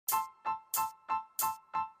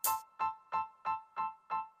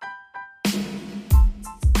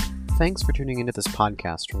Thanks for tuning into this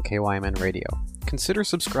podcast from KYMN Radio. Consider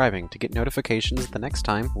subscribing to get notifications the next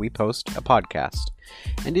time we post a podcast.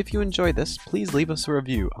 And if you enjoy this, please leave us a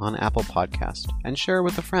review on Apple Podcast and share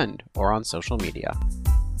with a friend or on social media.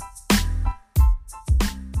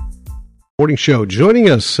 Morning show. Joining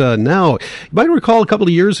us now, you might recall a couple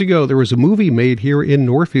of years ago there was a movie made here in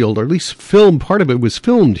Northfield, or at least part of it was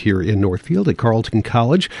filmed here in Northfield at Carleton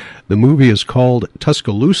College. The movie is called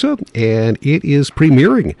Tuscaloosa, and it is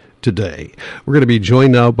premiering today. We're going to be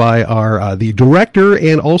joined now by the director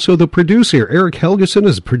and also the producer. Eric Helgeson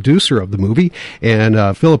is the producer of the movie,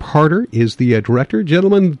 and Philip Harder is the director.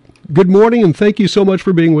 Gentlemen, good morning, and thank you so much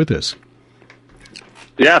for being with us.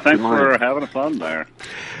 Yeah, thanks for having us on there.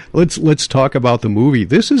 Let's talk about the movie.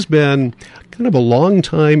 This has been kind of a long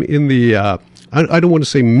time in the, I don't want to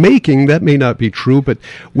say making, that may not be true, but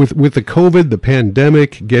with the COVID, the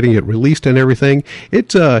pandemic, getting it released and everything,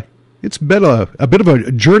 it's been a bit of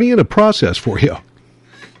a journey and a process for you.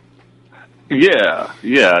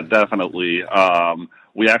 Yeah, definitely.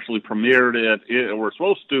 We actually premiered it. We're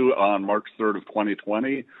supposed to on March 3rd of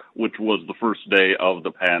 2020, which was the first day of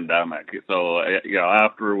the pandemic. So,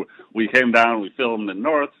 after we came down, we filmed in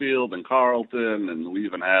Northfield and Carleton, and we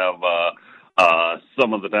even have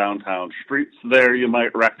some of the downtown streets there you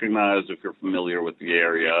might recognize if you're familiar with the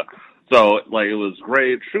area. So, it was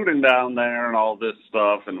great shooting down there and all this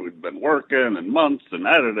stuff, and we'd been working and months and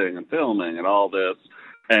editing and filming and all this.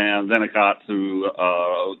 And then it got to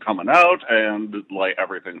coming out, and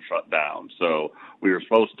everything shut down. So we were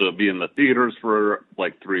supposed to be in the theaters for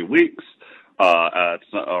 3 weeks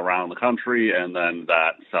around the country, and then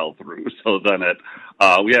that fell through. So then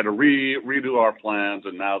we had to redo our plans,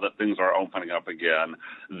 and now that things are opening up again,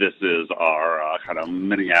 this is our kind of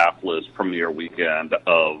Minneapolis premiere weekend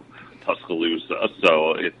of Tuscaloosa.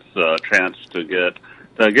 So it's a chance to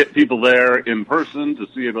get people there in person to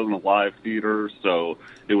see it in a live theater. So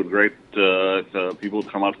it would be great if people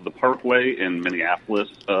would come out to the Parkway in Minneapolis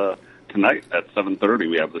tonight at 7:30.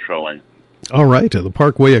 We have the showing. All right, the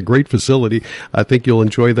Parkway, a great facility. I think you'll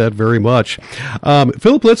enjoy that very much.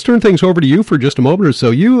 Philip, let's turn things over to you for just a moment or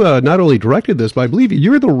so. You not only directed this, but I believe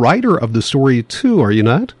you're the writer of the story too, are you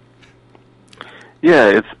not? Yeah,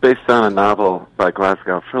 it's based on a novel by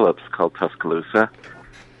Glasgow Phillips called Tuscaloosa.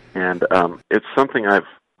 And it's something I've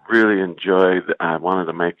really enjoyed. I wanted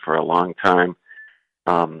to make for a long time.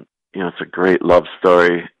 It's a great love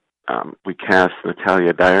story. We cast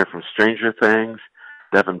Natalia Dyer from Stranger Things,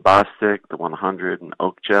 Devin Bostic, The 100, and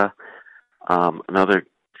Okja. Another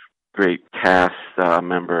great cast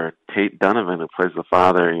member, Tate Donovan, who plays the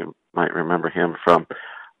father. You might remember him from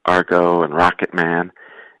Argo and Rocket Man.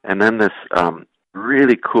 And then this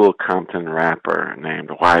really cool Compton rapper named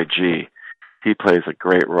YG. He plays a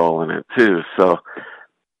great role in it, too. So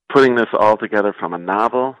putting this all together from a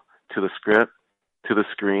novel to the script to the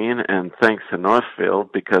screen, and thanks to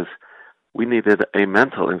Northfield, because we needed a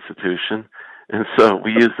mental institution. And so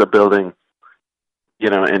we used a building,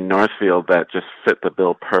 in Northfield that just fit the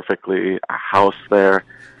bill perfectly, a house there.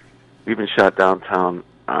 We even shot downtown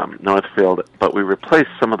Northfield, but we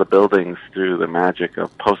replaced some of the buildings through the magic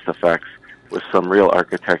of post effects with some real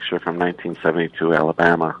architecture from 1972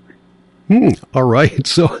 Alabama. All right.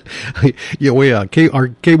 So, our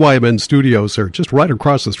KYMN studios are just right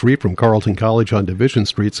across the street from Carleton College on Division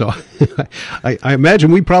Street. So, I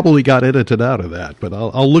imagine we probably got edited out of that. But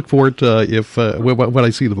I'll look for it when I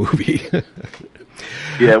see the movie.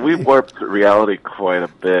 Yeah, we warped reality quite a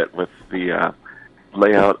bit with the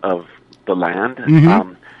layout of the land.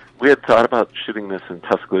 Mm-hmm. We had thought about shooting this in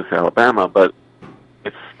Tuscaloosa, Alabama, but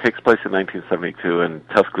it takes place in 1972, and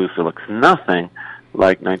Tuscaloosa looks nothing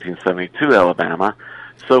like 1972 Alabama,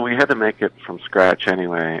 so we had to make it from scratch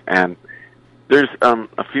anyway. And there's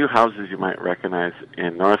a few houses you might recognize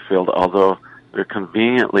in Northfield, although they're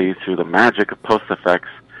conveniently, through the magic of post effects,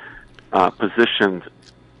 positioned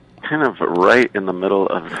kind of right in the middle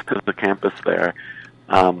of the campus there.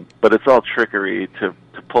 But it's all trickery to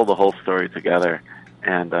pull the whole story together,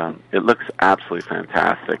 and it looks absolutely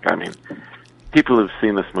fantastic. I mean, people who've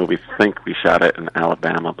seen this movie think we shot it in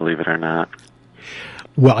Alabama, believe it or not.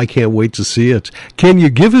 Well, I can't wait to see it. Can you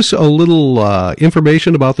give us a little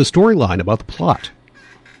information about the storyline, about the plot?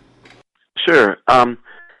 Sure.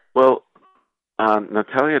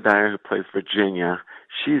 Natalia Dyer, who plays Virginia,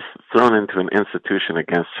 she's thrown into an institution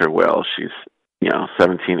against her will. She's,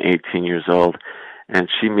 17, 18 years old, and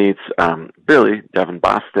she meets Billy, Devin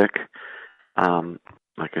Bostic,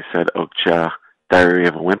 like I said, Okja, Diary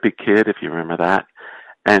of a Wimpy Kid, if you remember that,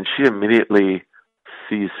 and she immediately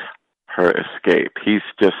sees her escape. He's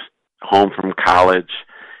just home from college.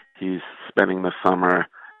 He's spending the summer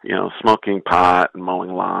smoking pot and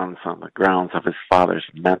mowing lawns on the grounds of his father's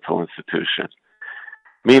mental institution.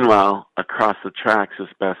 Meanwhile, across the tracks, his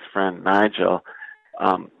best friend Nigel,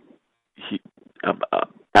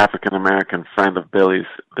 African-American friend of Billy's,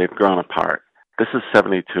 they've grown apart. This is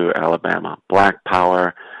 72 Alabama. Black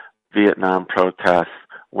power, Vietnam protests,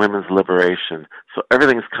 women's liberation. So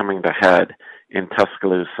everything's coming to head in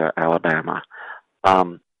Tuscaloosa, Alabama.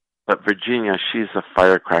 But Virginia, she's the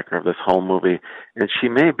firecracker of this whole movie, and she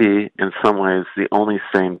may be, in some ways, the only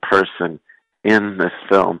sane person in this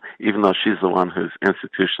film, even though she's the one who's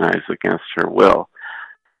institutionalized against her will.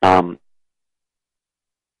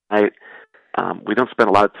 We don't spend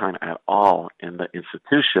a lot of time at all in the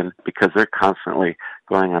institution because they're constantly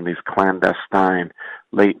going on these clandestine,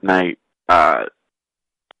 late-night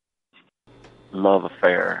love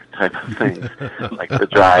affair type of things, like The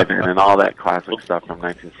Drive-In and all that classic stuff from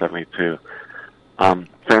 1972.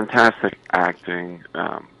 Fantastic acting.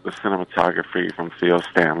 The cinematography from Theo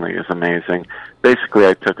Stanley is amazing. Basically,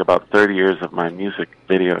 I took about 30 years of my music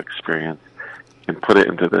video experience and put it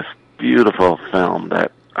into this beautiful film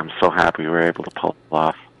that I'm so happy we were able to pull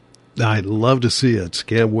off. I'd love to see it.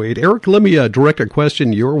 Can't wait. Eric, let me direct a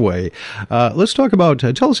question your way. Let's talk about,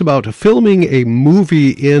 tell us about filming a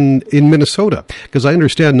movie in Minnesota. Because I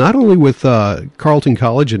understand not only with Carleton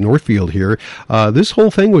College in Northfield here, this whole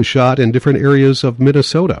thing was shot in different areas of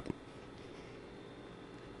Minnesota.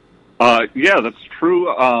 Yeah, that's true.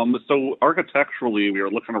 So architecturally, we were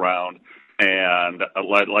looking around, and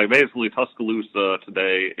like basically Tuscaloosa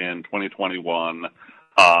today in 2021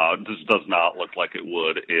 just does not look like it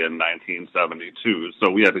would in 1972.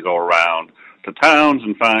 So we had to go around to towns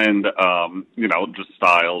and find, just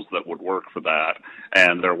styles that would work for that.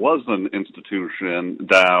 And there was an institution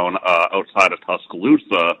down outside of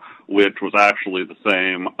Tuscaloosa, which was actually the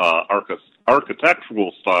same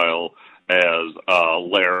architectural style as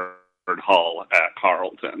Laird Hall at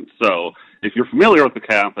Carleton. So if you're familiar with the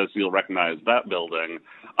campus, you'll recognize that building.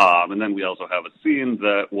 And then we also have a scene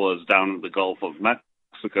that was down in the Gulf of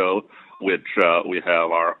Mexico, which we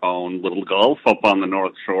have our own little gulf up on the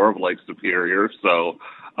north shore of Lake Superior. So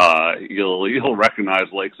you'll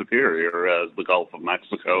recognize Lake Superior as the Gulf of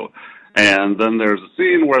Mexico. And then there's a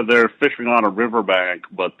scene where they're fishing on a riverbank,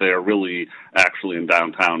 but they're really actually in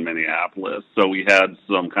downtown Minneapolis. So we had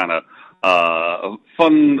some kind of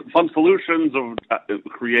fun solutions of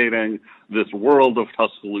creating this world of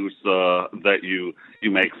Tuscaloosa that you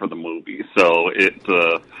make for the movie. So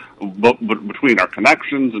but between our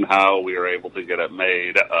connections and how we were able to get it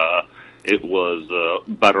made, it was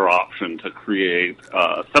a better option to create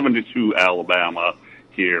 72 Alabama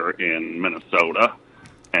here in Minnesota.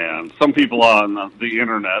 And some people on the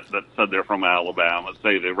internet that said they're from Alabama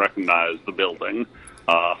say they recognize the building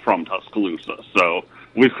from Tuscaloosa. So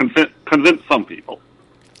we've convinced some people.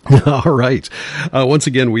 All right. Once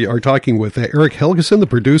again, we are talking with Eric Helgeson, the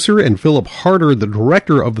producer, and Philip Harder, the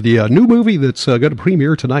director of the new movie that's going to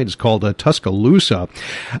premiere tonight. It's called Tuscaloosa.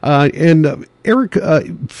 Eric,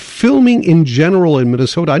 filming in general in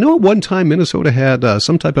Minnesota, I know at one time Minnesota had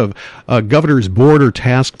some type of governor's board or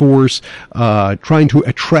task force trying to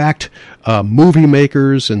attract movie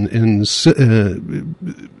makers and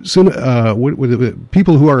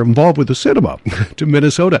people who are involved with the cinema to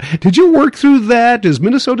Minnesota. Did you work through that? Does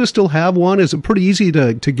Minnesota still have one? Is it pretty easy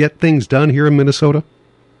to get things done here in Minnesota?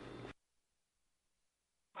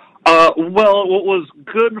 Well, what was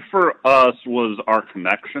good for us was our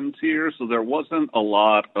connections here, so there wasn't a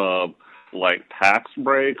lot of, tax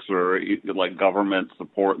breaks or, government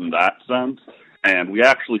support in that sense. And we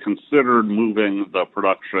actually considered moving the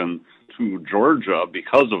production to Georgia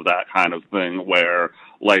because of that kind of thing where,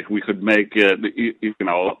 we could make it,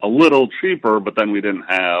 a little cheaper, but then we didn't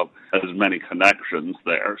have as many connections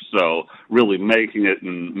there. So really making it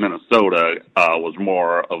in Minnesota was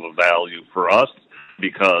more of a value for us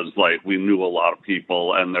because, we knew a lot of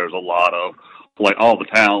people and there's a lot of, all the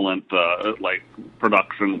talent,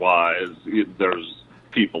 production-wise, there's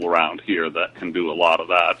people around here that can do a lot of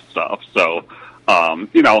that stuff. So,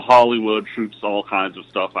 Hollywood shoots all kinds of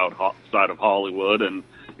stuff outside of Hollywood and,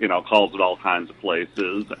 calls it all kinds of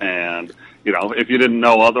places. And, if you didn't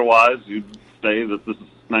know otherwise, you'd say that this is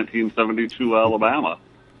 1972 Alabama.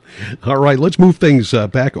 All right, let's move things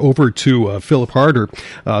back over to Philip Harder,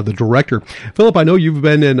 the director. Philip, I know you've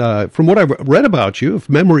been in, from what I've read about you, if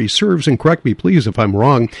memory serves, and correct me please if I'm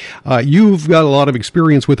wrong, you've got a lot of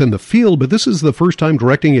experience within the field, but this is the first time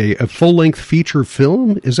directing a full-length feature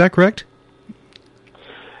film. Is that correct?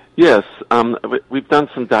 Yes, we've done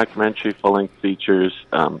some documentary full-length features.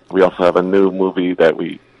 We also have a new movie that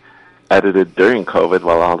we edited during COVID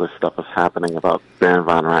while all this stuff was happening about Baron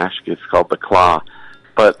von Raschke. It's called The Claw.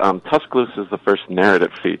 But Tuscaloosa is the first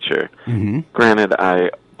narrative feature. Mm-hmm. Granted,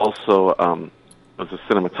 I also was a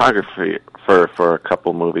cinematographer for a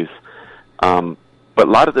couple movies. But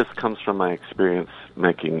a lot of this comes from my experience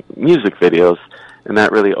making music videos, and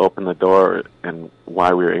that really opened the door and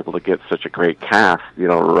why we were able to get such a great cast. You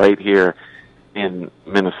know, right here in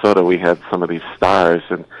Minnesota, we had some of these stars,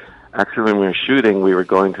 and actually when we were shooting, we were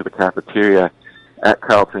going to the cafeteria at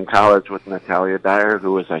Carleton College with Natalia Dyer,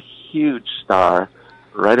 who was a huge star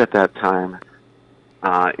right at that time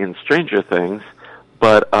in Stranger Things,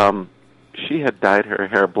 but she had dyed her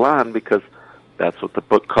hair blonde because that's what the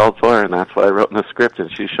book called for, and that's what I wrote in the script,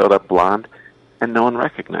 and she showed up blonde, and no one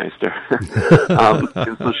recognized her.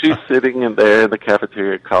 And so she's sitting in there in the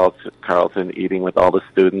cafeteria at Carleton, eating with all the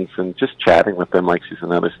students and just chatting with them like she's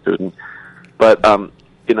another student. But,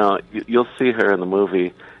 you know, you'll see her in the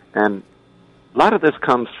movie, and a lot of this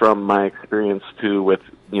comes from my experience, too, with,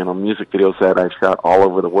 you know, music videos that I've shot all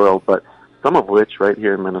over the world, but some of which right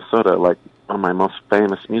here in Minnesota, like one of my most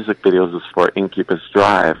famous music videos is for Incubus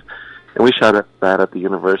Drive, and we shot that at the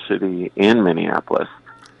university in Minneapolis.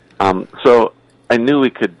 So I knew we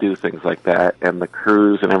could do things like that, and the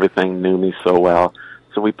crews and everything knew me so well.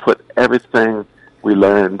 So we put everything we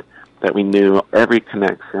learned that we knew, every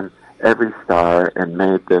connection, every star, and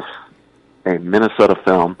made this a Minnesota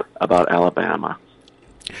film about Alabama.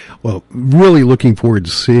 Well, really looking forward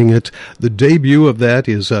to seeing it. The debut of that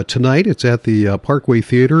is tonight. It's at the Parkway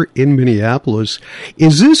Theater in Minneapolis.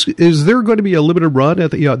 Is there going to be a limited run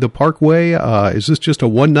at the Parkway? Is this just a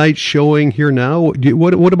one-night showing here now?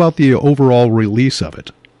 What about the overall release of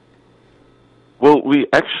it? Well, we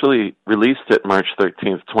actually released it March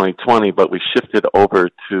 13th, 2020, but we shifted over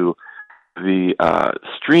to the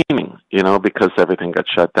streaming, you know, because everything got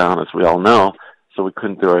shut down, as we all know, so we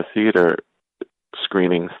couldn't do our theater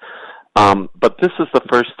screenings. But this is the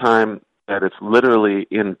first time that it's literally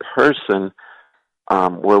in person,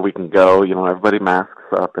 where we can go. You know, everybody masks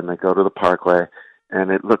up and they go to the Parkway, and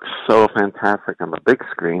it looks so fantastic on the big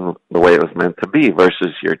screen, the way it was meant to be,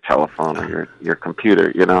 versus your telephone or your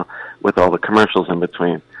computer, you know, with all the commercials in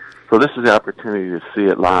between. So this is the opportunity to see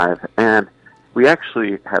it live, and we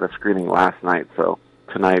actually had a screening last night, so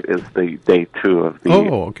tonight is the day 2 of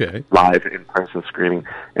the live in-person screening.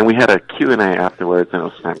 And we had a Q&A afterwards, and it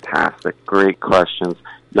was fantastic. Great questions.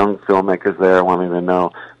 Young filmmakers there wanting to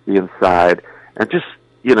know the inside. And just,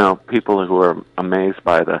 you know, people who are amazed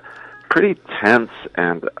by the pretty tense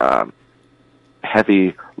and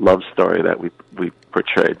heavy love story that we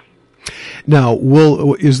portrayed. Now,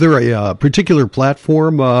 is there a particular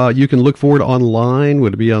platform you can look for it online?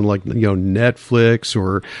 Would it be on, like, you know, Netflix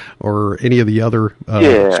or any of the other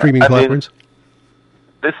streaming platforms?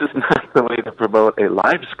 This is not the way to promote a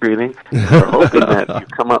live screening. We're hoping that you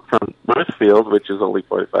come up from Northfield, which is only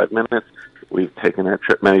 45 minutes. We've taken that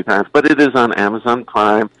trip many times, but it is on Amazon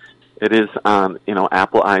Prime. It is on, you know,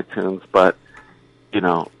 Apple iTunes. But, you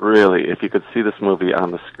know, really, if you could see this movie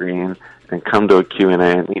on the screen and come to a Q&A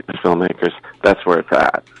and meet the filmmakers, that's where it's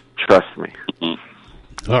at. Trust me.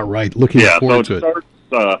 All right, looking forward to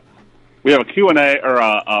it. We have a Q&A or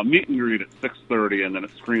a meet and greet at 6:30, and then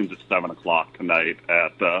it screens at 7 o'clock tonight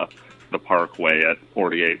at the Parkway at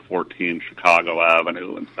 4814 Chicago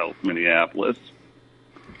Avenue in South Minneapolis.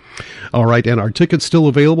 All right, and are tickets still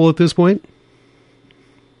available at this point?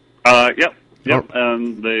 Yep,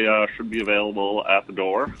 and they should be available at the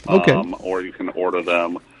door. Okay. Or you can order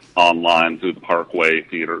them online through the Parkway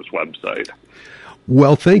Theater's website.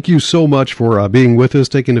 Well, thank you so much for being with us,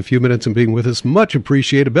 taking a few minutes and being with us. Much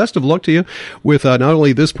appreciated. Best of luck to you with not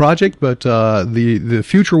only this project, but the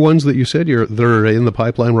future ones that you said they're in the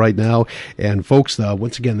pipeline right now. And folks,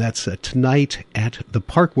 once again, that's tonight at the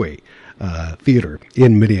Parkway Theater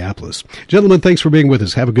in Minneapolis. Gentlemen, thanks for being with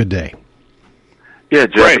us. Have a good day. Yeah,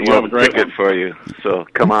 Jeff, you have a great ticket for you. So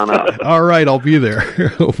come on up. All right, I'll be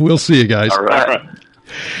there. We'll see you guys. All right.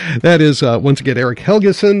 That is, once again, Eric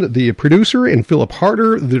Helgeson, the producer, and Philip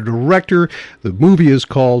Harder, the director. The movie is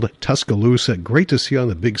called Tuscaloosa. Great to see on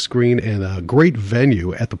the big screen, and a great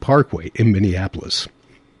venue at the Parkway in Minneapolis.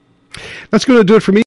 That's going to do it for me.